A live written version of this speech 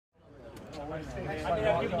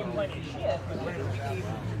I've given you plenty of shit.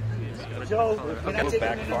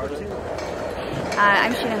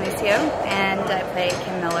 I'm Shannon Lucio, and I play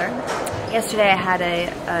Kim Miller. Yesterday I had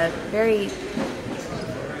a very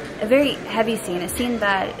heavy scene, a scene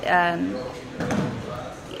that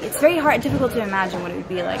it's very difficult to imagine what it would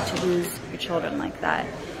be like to lose your children like that.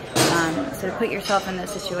 So to put yourself in that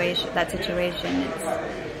situation, it's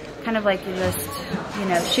kind of like you're just,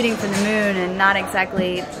 shooting for the moon and not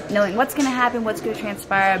exactly knowing what's going to happen, what's going to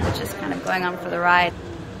transpire, but just kind of going on for the ride.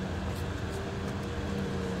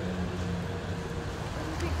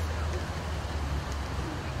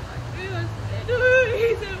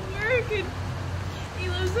 He's at work and he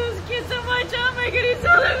loves those kids so much. Oh my god, he's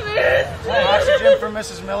all the best. Oxygen for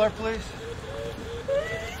Mrs. Miller, please.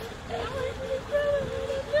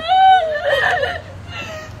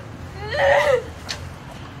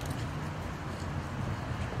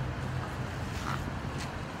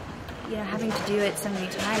 Having to do it so many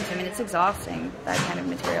times, I mean, it's exhausting, that kind of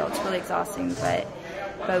material. It's really exhausting, but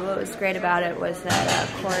what was great about it was that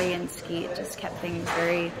Corey and Skeet just kept things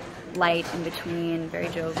very light in between, very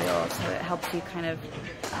jovial, so it helps you kind of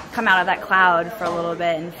come out of that cloud for a little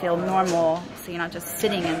bit and feel normal, so you're not just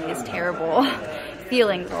sitting in these terrible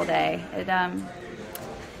feelings all day. It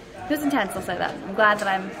was intense, I'll say that. I'm glad that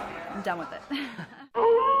I'm done with it.